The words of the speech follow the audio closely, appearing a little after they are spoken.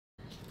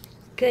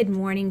Good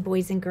morning,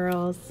 boys and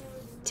girls.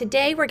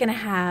 Today we're going to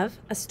have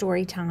a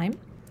story time,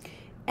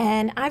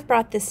 and I've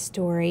brought this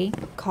story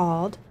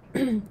called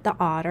The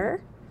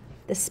Otter,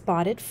 the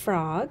Spotted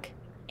Frog,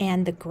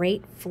 and the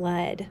Great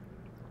Flood.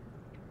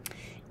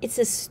 It's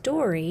a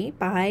story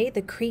by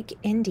the Creek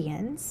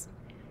Indians,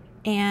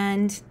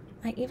 and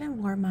I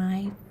even wore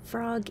my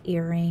frog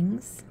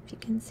earrings, if you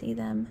can see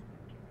them,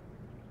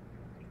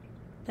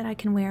 that I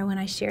can wear when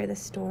I share the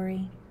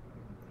story.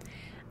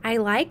 I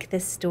like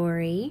this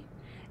story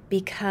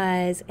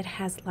because it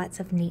has lots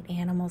of neat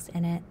animals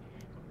in it,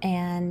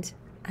 and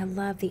I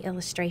love the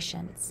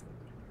illustrations.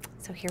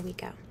 So here we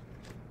go.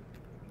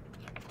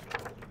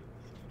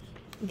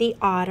 The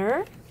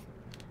Otter,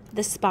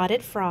 the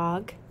Spotted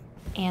Frog,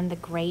 and the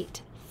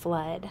Great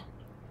Flood.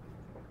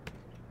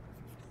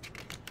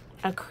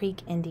 A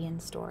Creek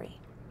Indian story.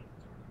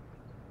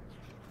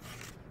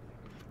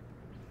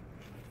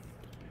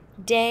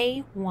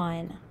 Day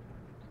 1.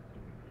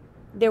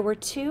 There were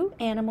 2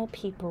 animal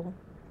people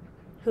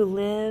who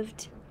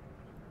lived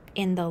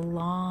in the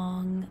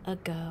long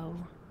ago.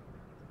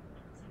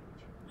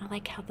 I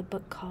like how the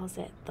book calls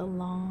it, the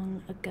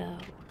long ago.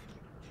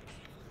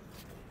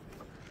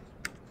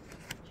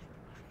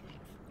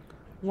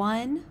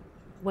 One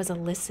was a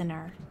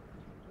listener,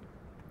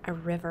 a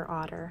river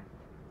otter.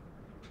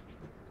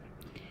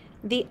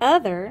 The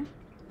other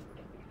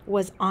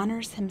was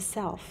Honors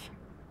himself,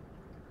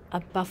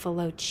 a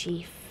buffalo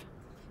chief.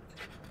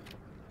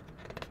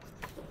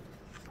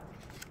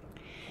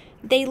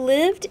 They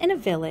lived in a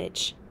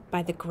village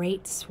by the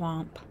great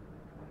swamp.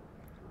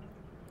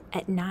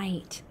 At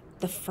night,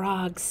 the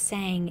frogs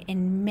sang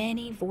in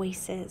many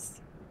voices,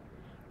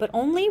 but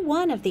only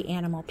one of the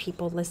animal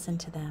people listened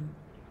to them,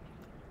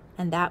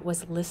 and that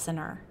was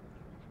Listener,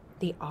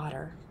 the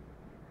otter.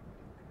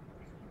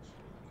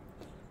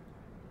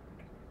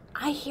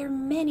 "I hear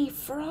many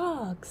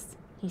frogs,"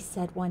 he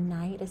said one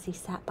night as he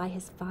sat by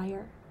his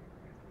fire.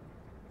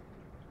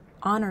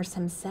 Honors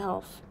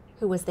himself,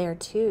 who was there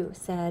too,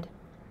 said,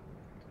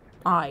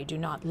 "I do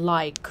not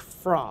like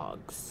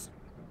frogs."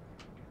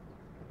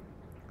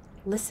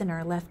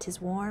 Listener left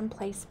his warm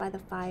place by the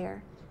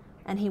fire,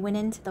 and he went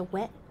into the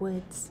wet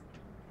woods.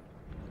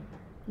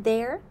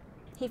 There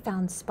he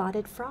found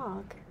Spotted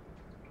Frog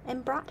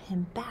and brought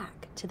him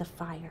back to the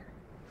fire.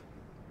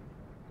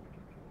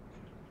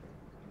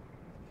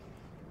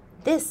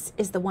 "This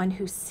is the one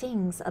who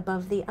sings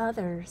above the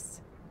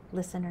others,"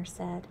 Listener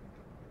said.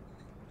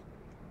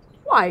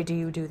 "Why do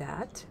you do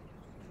that?"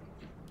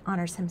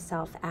 Honors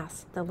himself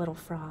asked the little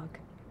frog.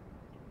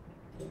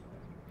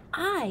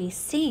 "I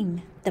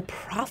sing the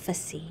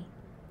prophecy,"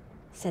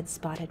 said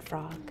Spotted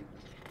Frog.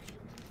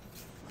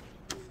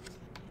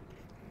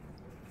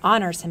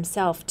 Honors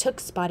himself took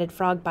Spotted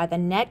Frog by the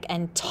neck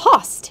and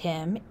tossed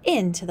him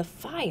into the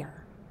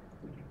fire.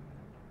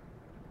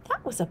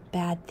 "That was a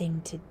bad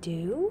thing to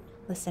do,"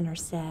 Listener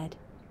said,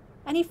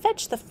 and he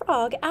fetched the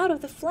frog out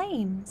of the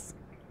flames.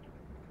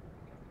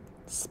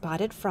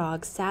 Spotted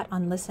Frog sat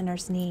on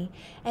Listener's knee,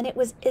 and it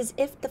was as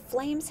if the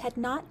flames had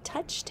not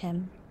touched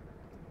him.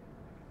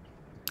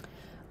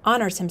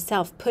 Honors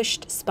himself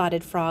pushed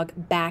Spotted Frog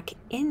back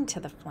into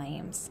the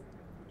flames.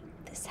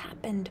 This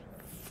happened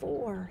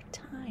 4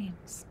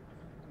 times.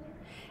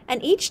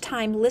 And each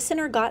time,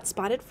 Listener got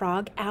Spotted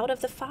Frog out of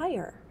the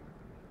fire.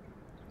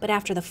 But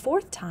after the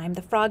 4th time,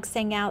 the frog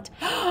sang out,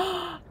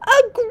 "A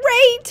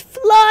great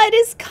flood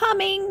is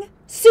coming!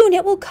 Soon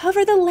it will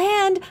cover the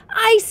land.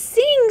 I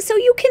sing so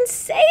you can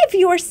save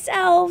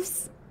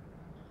yourselves."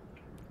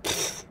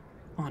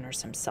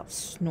 Honors himself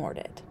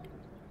snorted.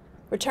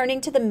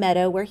 Returning to the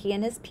meadow where he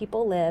and his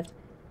people lived,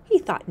 he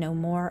thought no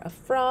more of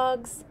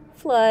frogs,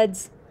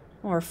 floods,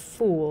 or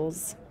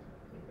fools.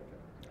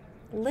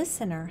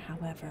 Listener,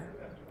 however,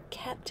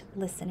 kept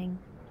listening.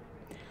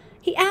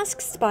 He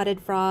asked Spotted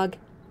Frog,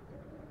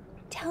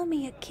 "Tell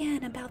me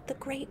again about the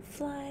great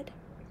flood."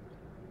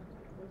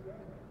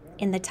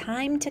 "In the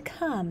time to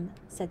come,"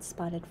 said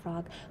Spotted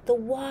Frog, "the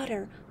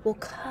water will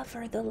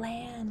cover the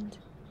land.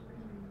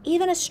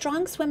 Even a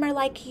strong swimmer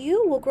like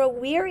you will grow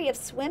weary of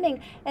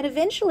swimming, and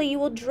eventually you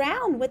will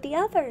drown with the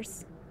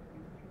others.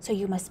 So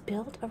you must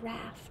build a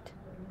raft,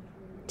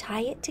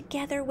 tie it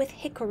together with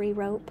hickory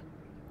rope,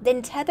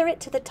 then tether it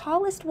to the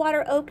tallest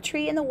water oak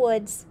tree in the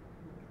woods.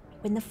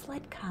 When the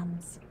flood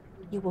comes,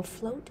 you will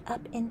float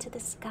up into the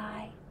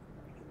sky.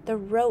 The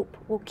rope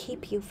will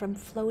keep you from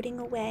floating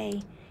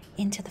away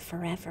into the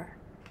forever."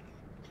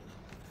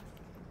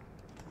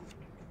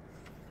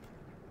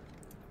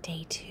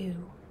 Day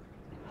 2.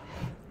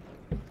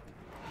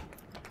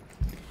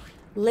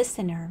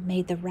 Listener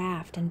made the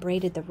raft and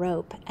braided the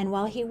rope, and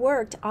while he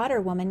worked,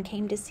 Otter Woman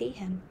came to see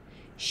him.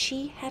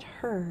 She had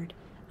heard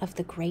of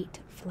the great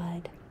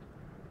flood.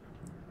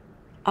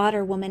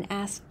 Otter Woman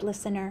asked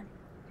Listener,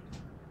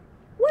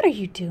 "What are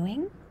you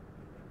doing?"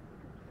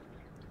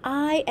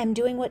 "I am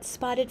doing what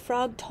Spotted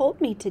Frog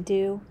told me to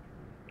do.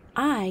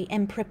 I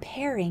am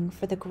preparing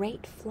for the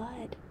great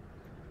flood."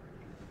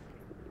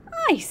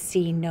 "I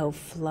see no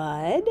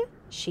flood,"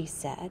 she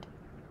said.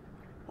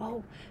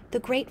 "Oh, the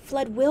great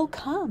flood will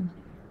come.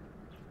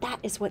 That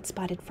is what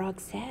Spotted Frog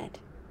said.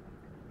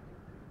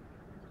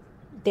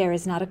 "There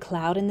is not a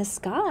cloud in the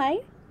sky,"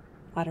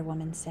 Otter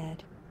Woman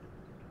said.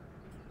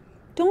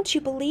 "Don't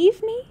you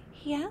believe me?"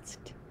 he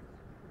asked.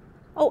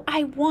 "Oh,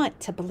 I want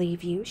to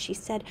believe you," she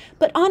said,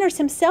 "but Honors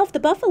himself, the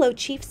buffalo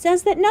chief,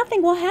 says that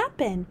nothing will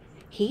happen.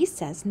 He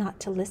says not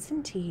to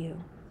listen to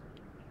you."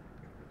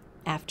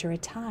 After a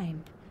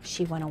time,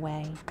 she went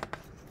away.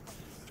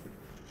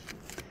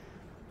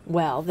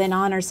 Well, then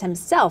Honors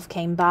himself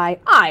came by.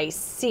 "I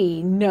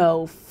see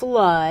no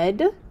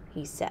flood,"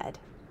 he said.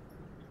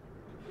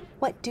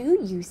 "What do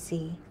you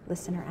see?"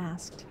 Listener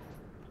asked.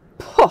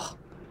 "Pooh!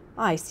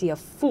 I see a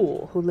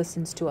fool who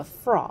listens to a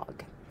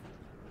frog."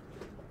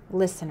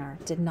 Listener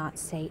did not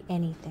say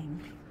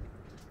anything.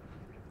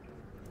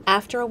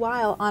 After a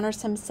while,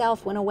 Honors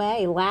himself went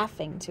away,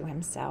 laughing to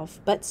himself.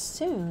 But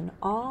soon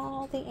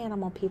all the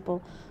animal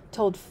people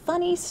told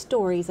funny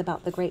stories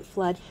about the great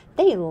flood.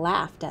 They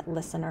laughed at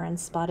Listener and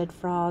Spotted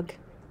Frog.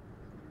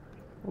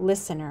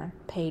 Listener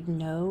paid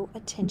no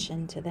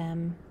attention to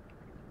them.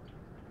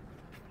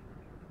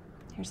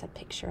 Here's a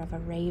picture of a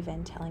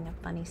raven telling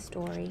a funny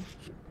story.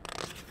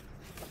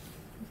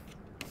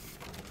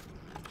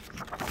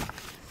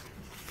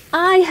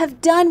 "I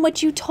have done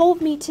what you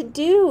told me to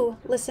do,"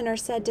 Listener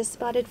said to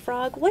Spotted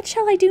Frog. "What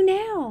shall I do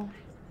now?"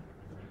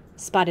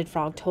 Spotted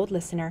Frog told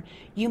Listener,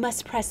 "You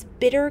must press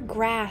bitter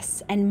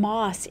grass and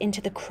moss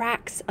into the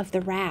cracks of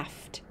the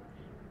raft.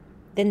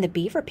 Then the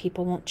beaver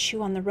people won't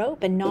chew on the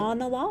rope and gnaw on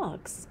the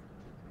logs."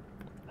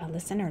 Well,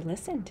 Listener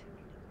listened.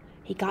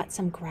 He got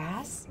some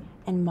grass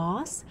and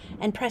moss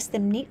and pressed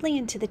them neatly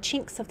into the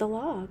chinks of the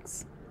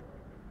logs.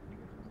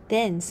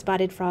 Then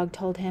Spotted Frog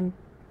told him,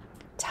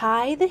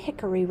 "Tie the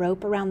hickory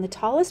rope around the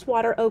tallest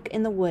water oak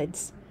in the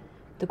woods.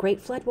 The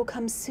great flood will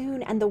come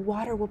soon, and the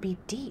water will be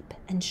deep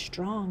and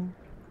strong."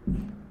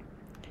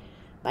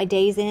 By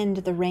day's end,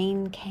 the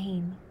rain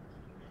came.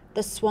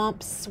 The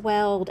swamps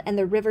swelled, and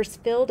the rivers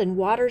filled, and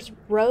waters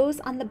rose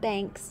on the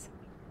banks.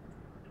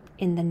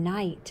 In the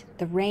night,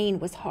 the rain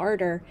was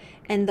harder,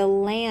 and the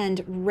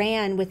land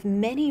ran with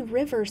many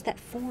rivers that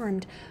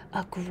formed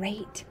a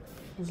great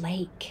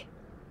lake.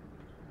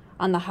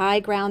 On the high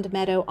ground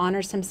meadow,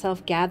 Honors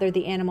himself gathered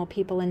the animal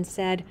people and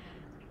said,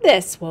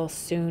 "This will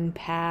soon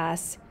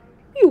pass.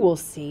 You will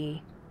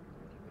see."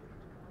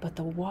 But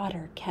the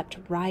water kept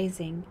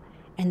rising,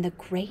 and the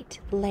great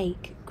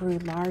lake grew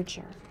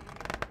larger.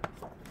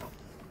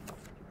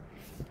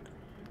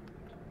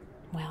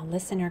 Well,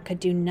 Listener could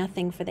do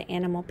nothing for the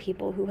animal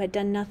people who had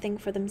done nothing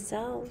for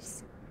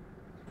themselves.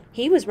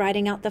 He was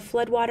riding out the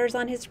floodwaters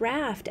on his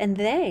raft, and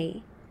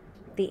they,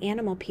 the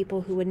animal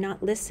people who would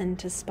not listen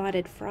to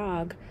Spotted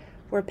Frog,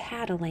 were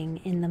paddling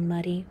in the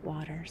muddy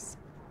waters.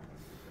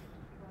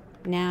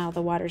 Now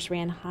the waters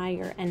ran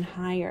higher and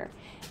higher,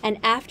 and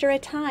after a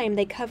time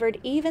they covered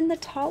even the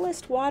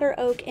tallest water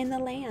oak in the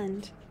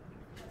land.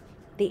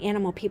 The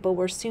animal people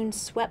were soon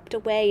swept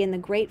away in the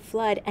great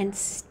flood, and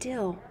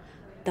still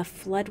the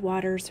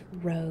floodwaters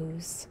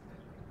rose.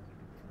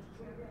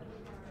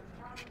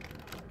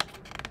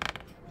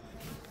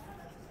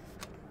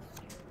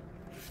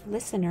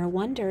 Listener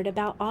wondered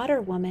about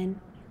Otter Woman,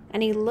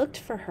 and he looked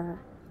for her,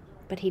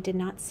 but he did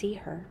not see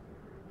her.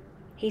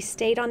 He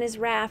stayed on his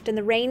raft, and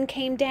the rain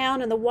came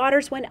down, and the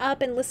waters went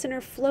up, and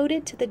Listener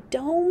floated to the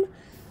dome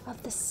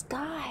of the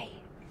sky.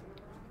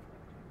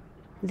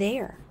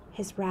 There,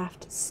 his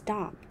raft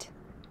stopped.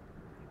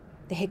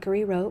 The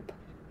hickory rope,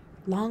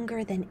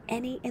 longer than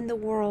any in the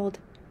world,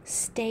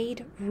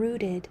 stayed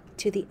rooted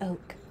to the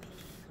oak.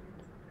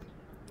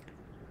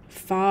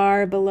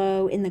 Far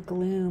below in the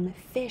gloom,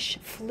 fish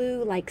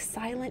flew like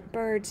silent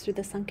birds through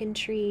the sunken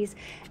trees.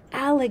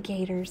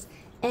 Alligators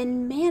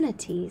and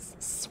manatees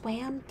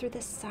swam through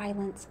the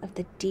silence of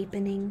the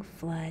deepening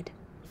flood.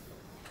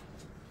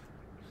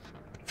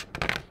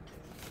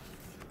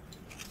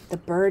 The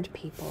bird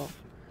people,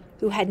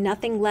 who had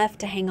nothing left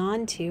to hang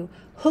on to,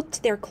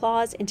 hooked their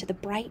claws into the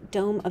bright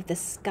dome of the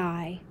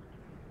sky.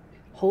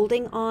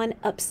 Holding on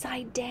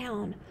upside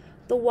down,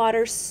 the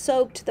water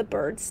soaked the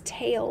birds'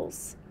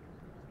 tails.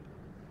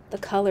 The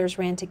colors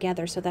ran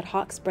together so that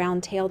Hawk's brown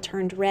tail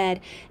turned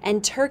red,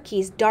 and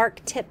Turkey's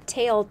dark-tipped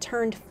tail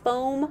turned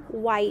foam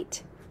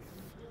white.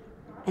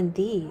 And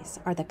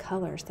these are the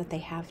colors that they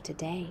have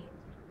today.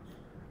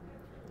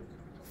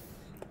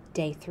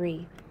 Day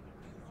 3.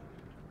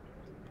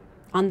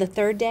 On the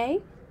third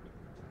day,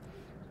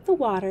 the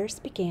waters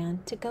began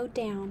to go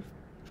down.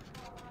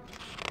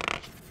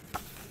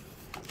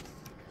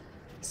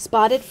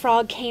 Spotted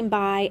Frog came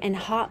by and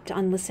hopped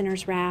on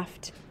Listener's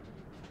raft.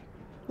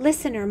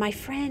 "Listener, my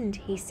friend,"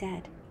 he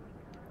said,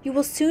 "you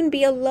will soon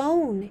be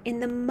alone in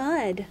the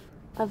mud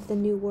of the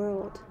new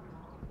world."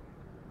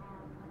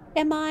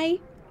 "Am I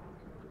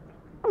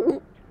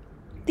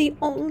the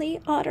only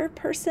otter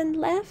person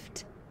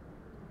left?"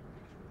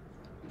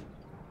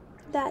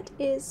 "That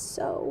is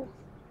so."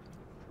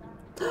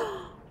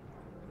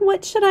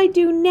 "What should I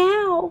do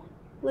now?"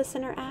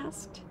 Listener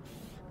asked.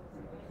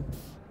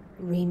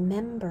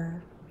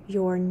 "Remember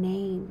your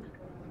name."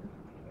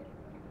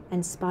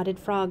 And Spotted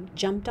Frog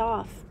jumped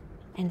off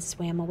and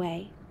swam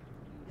away.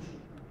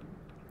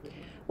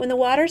 When the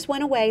waters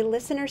went away,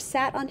 Listener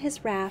sat on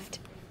his raft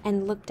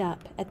and looked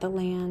up at the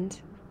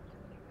land.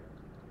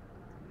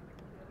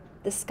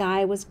 The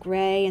sky was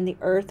gray and the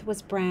earth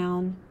was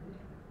brown.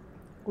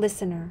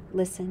 Listener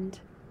listened.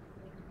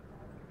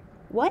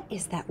 What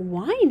is that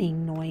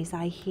whining noise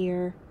I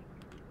hear?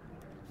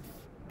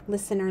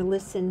 Listener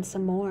listened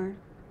some more.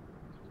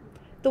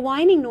 The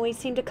whining noise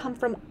seemed to come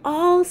from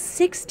all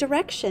 6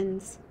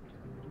 directions.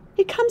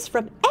 It comes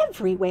from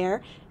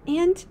everywhere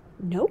and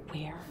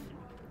nowhere,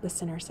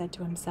 Listener said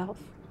to himself.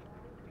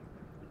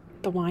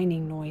 The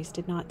whining noise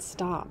did not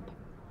stop.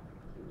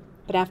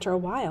 But after a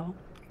while,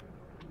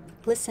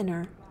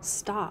 Listener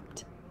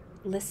stopped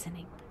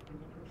listening.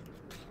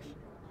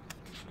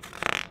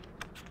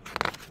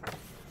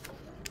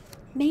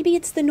 Maybe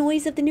it's the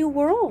noise of the new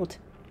world,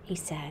 he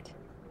said.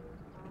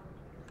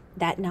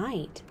 That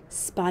night,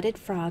 Spotted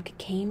Frog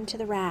came to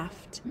the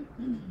raft.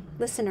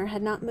 Listener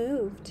had not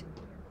moved.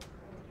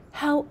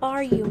 How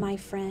are you, my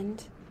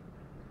friend?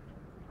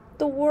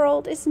 The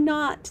world is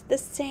not the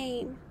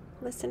same,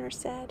 Listener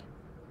said.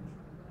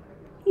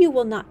 You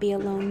will not be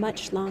alone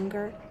much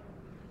longer.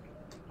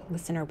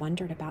 Listener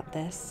wondered about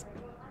this.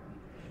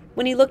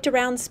 When he looked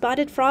around,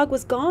 Spotted Frog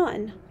was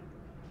gone.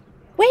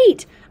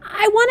 Wait,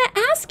 I want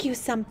to ask you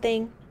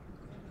something.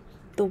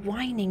 The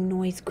whining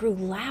noise grew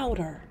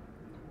louder.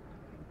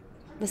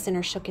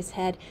 Listener shook his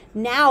head.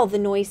 Now the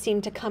noise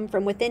seemed to come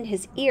from within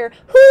his ear.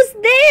 Who's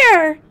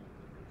there?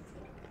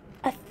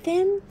 A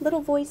thin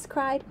little voice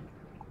cried,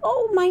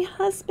 Oh, my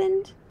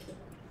husband.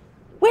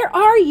 Where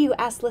are you?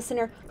 Asked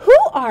Listener. Who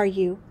are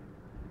you?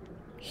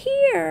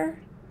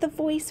 Here, the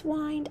voice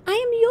whined. I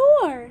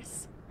am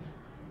yours.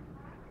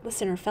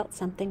 Listener felt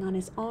something on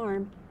his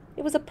arm.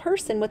 It was a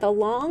person with a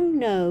long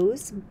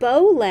nose,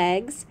 bow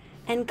legs,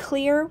 and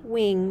clear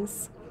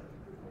wings.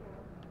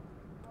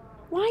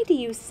 Why do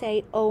you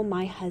say, Oh,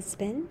 my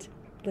husband?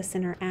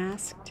 Listener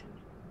asked.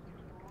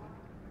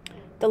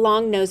 The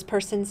long-nosed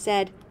person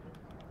said,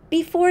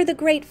 Before the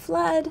great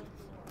flood,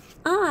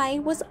 I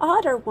was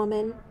Otter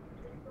woman,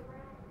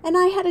 and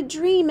I had a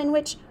dream in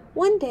which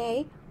one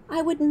day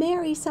I would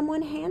marry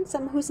someone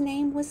handsome whose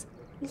name was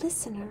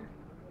Listener.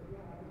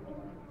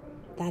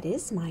 That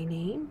is my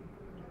name.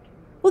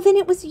 Well, then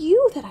it was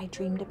you that I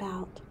dreamed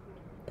about.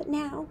 But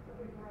now,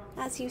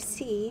 as you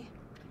see,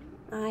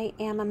 I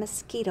am a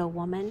mosquito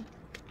woman.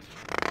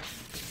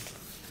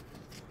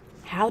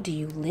 How do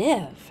you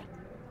live?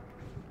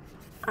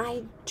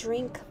 I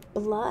drink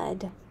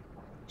blood,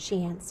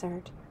 she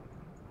answered.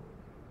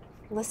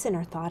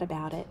 Listener thought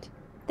about it.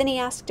 Then he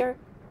asked her,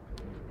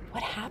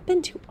 What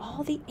happened to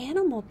all the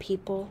animal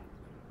people?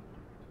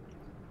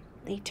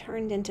 They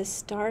turned into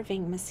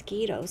starving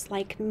mosquitoes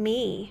like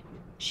me,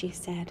 she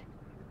said.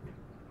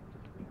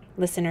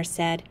 Listener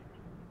said,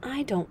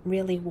 I don't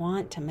really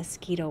want a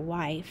mosquito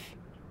wife,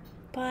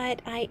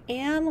 but I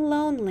am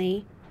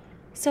lonely,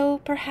 so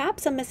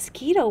perhaps a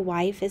mosquito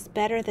wife is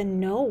better than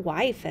no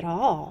wife at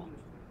all.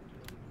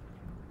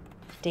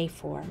 Day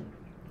 4.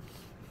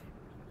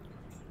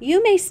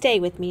 You may stay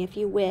with me if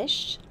you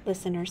wish,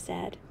 Listener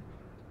said.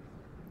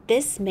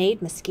 This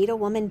made Mosquito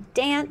Woman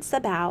dance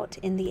about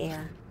in the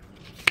air.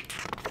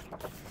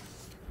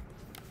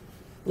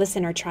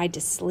 Listener tried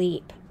to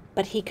sleep,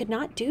 but he could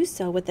not do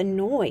so with the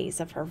noise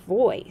of her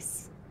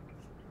voice.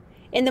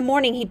 In the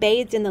morning he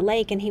bathed in the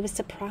lake, and he was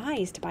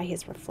surprised by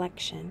his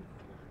reflection.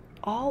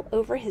 All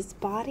over his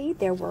body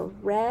there were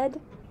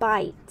red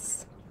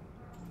bites.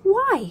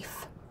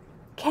 Wife,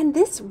 can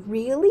this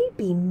really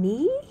be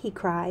me? He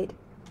cried.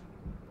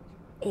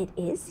 It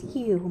is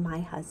you, my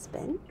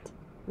husband,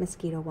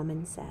 Mosquito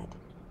Woman said.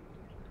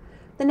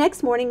 The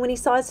next morning when he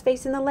saw his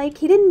face in the lake,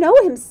 he didn't know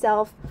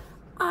himself.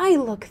 I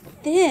look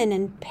thin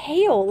and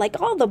pale,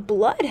 like all the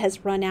blood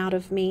has run out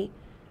of me.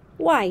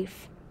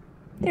 Wife,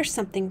 there's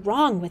something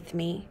wrong with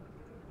me.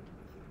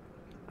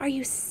 Are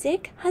you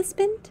sick,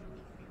 husband?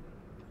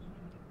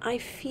 I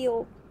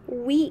feel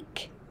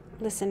weak,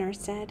 Listener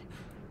said.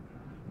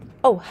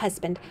 Oh,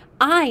 husband,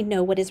 I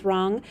know what is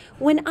wrong.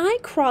 When I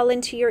crawl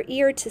into your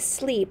ear to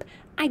sleep,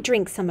 I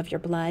drink some of your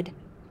blood.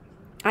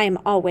 I am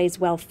always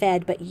well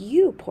fed, but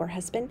you, poor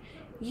husband,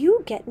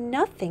 you get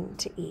nothing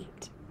to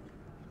eat.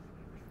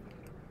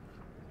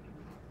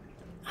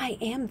 I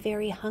am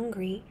very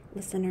hungry,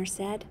 Listener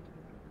said,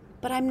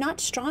 but I'm not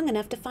strong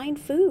enough to find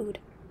food.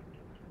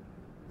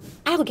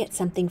 I'll get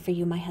something for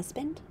you, my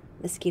husband,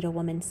 Mosquito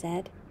Woman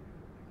said.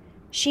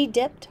 She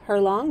dipped her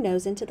long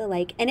nose into the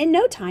lake, and in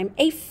no time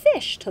a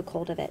fish took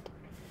hold of it.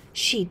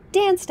 She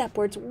danced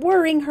upwards,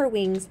 whirring her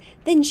wings.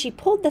 Then she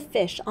pulled the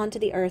fish onto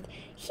the earth.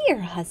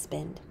 Here,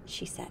 husband,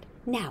 she said,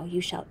 now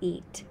you shall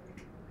eat.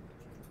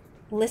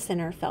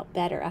 Listener felt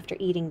better after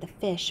eating the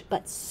fish,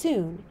 but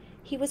soon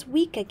he was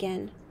weak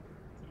again.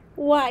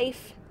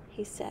 Wife,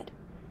 he said,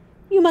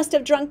 you must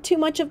have drunk too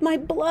much of my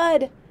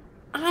blood.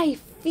 I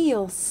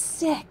feel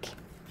sick.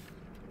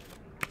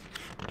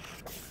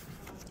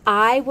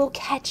 I will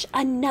catch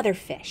another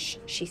fish,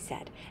 she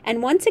said.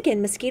 And once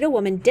again, Mosquito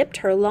Woman dipped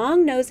her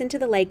long nose into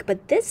the lake,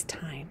 but this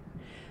time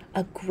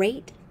a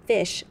great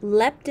fish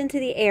leapt into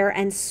the air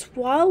and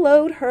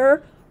swallowed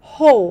her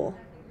whole.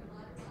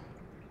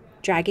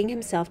 Dragging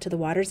himself to the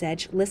water's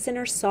edge,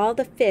 Listener saw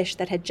the fish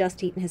that had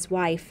just eaten his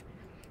wife.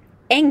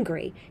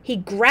 Angry, he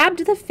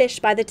grabbed the fish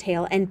by the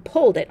tail and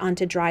pulled it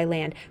onto dry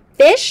land.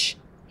 "Fish,"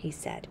 he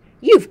said,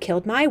 "you've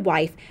killed my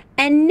wife,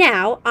 and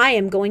now I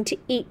am going to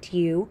eat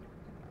you."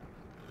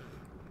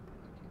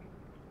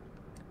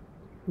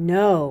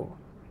 "No,"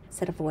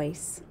 said a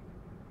voice.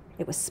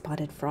 It was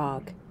Spotted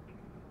Frog.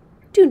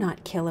 "Do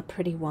not kill a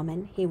pretty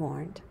woman," he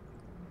warned.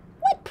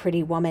 "What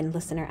pretty woman?"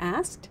 Listener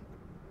asked.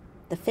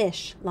 The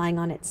fish, lying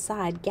on its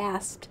side,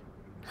 gasped,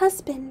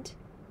 "Husband,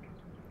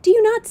 do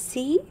you not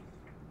see?"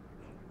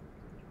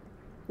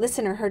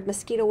 Listener heard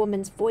Mosquito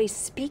Woman's voice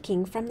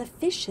speaking from the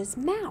fish's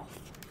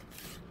mouth.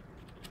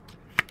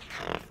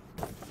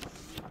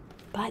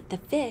 But the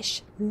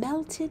fish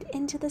melted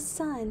into the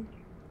sun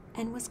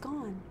and was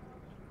gone.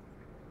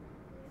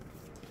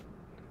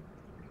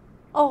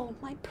 "Oh,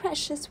 my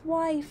precious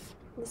wife,"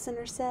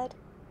 Listener said,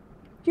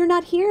 "you're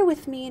not here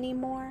with me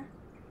anymore.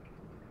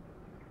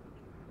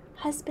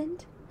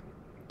 Husband,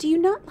 do you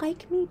not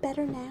like me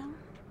better now?"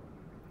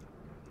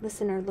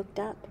 Listener looked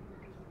up.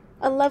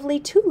 A lovely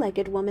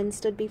two-legged woman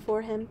stood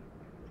before him.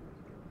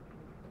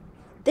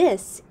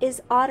 "This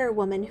is Otter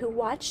Woman who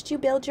watched you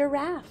build your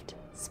raft,"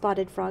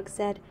 Spotted Frog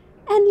said.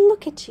 "And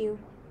look at you."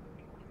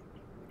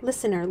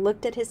 Listener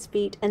looked at his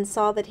feet and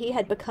saw that he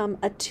had become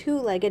a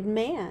two-legged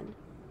man.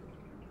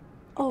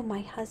 "Oh,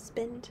 my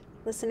husband,"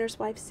 Listener's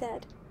wife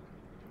said,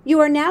 "you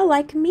are now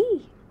like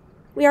me.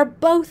 We are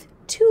both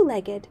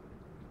two-legged.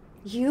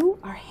 You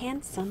are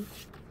handsome,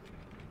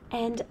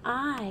 and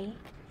I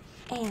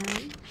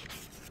am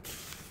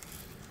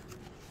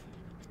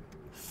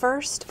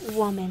First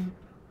Woman,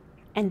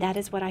 and that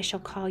is what I shall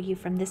call you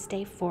from this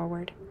day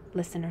forward,"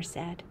 Listener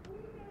said.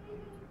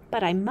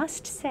 "But I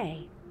must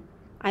say,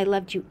 I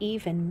loved you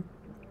even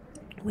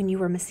when you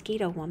were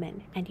Mosquito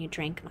Woman and you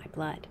drank my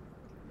blood."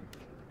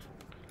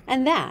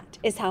 And that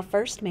is how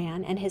First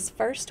Man and his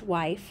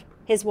wife,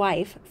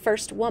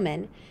 First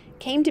Woman,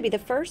 came to be the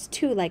first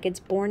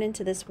two-leggeds born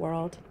into this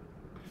world.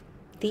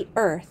 The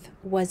earth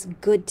was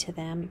good to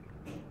them.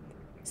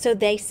 So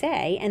they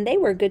say, and they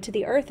were good to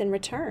the earth in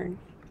return.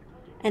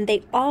 And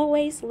they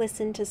always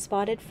listened to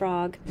Spotted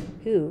Frog,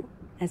 who,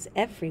 as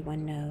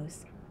everyone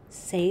knows,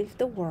 saved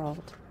the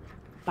world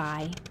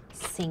by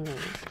singing.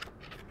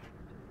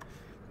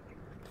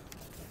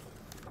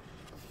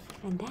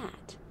 And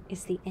that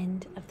is the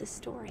end of the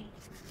story.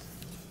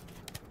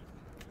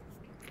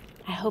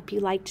 I hope you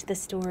liked the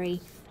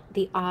story,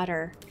 The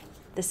Otter,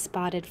 the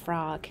Spotted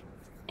Frog,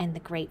 and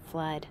the Great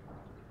Flood.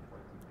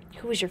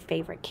 Who was your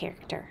favorite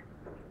character?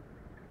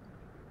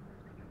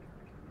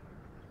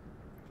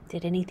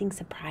 Did anything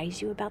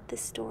surprise you about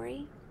this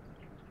story?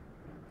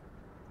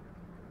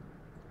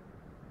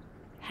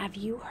 Have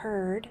you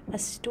heard a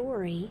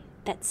story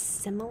that's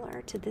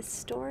similar to this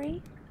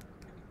story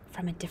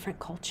from a different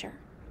culture?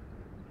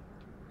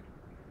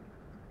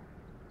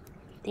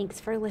 Thanks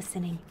for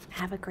listening.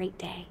 Have a great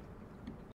day.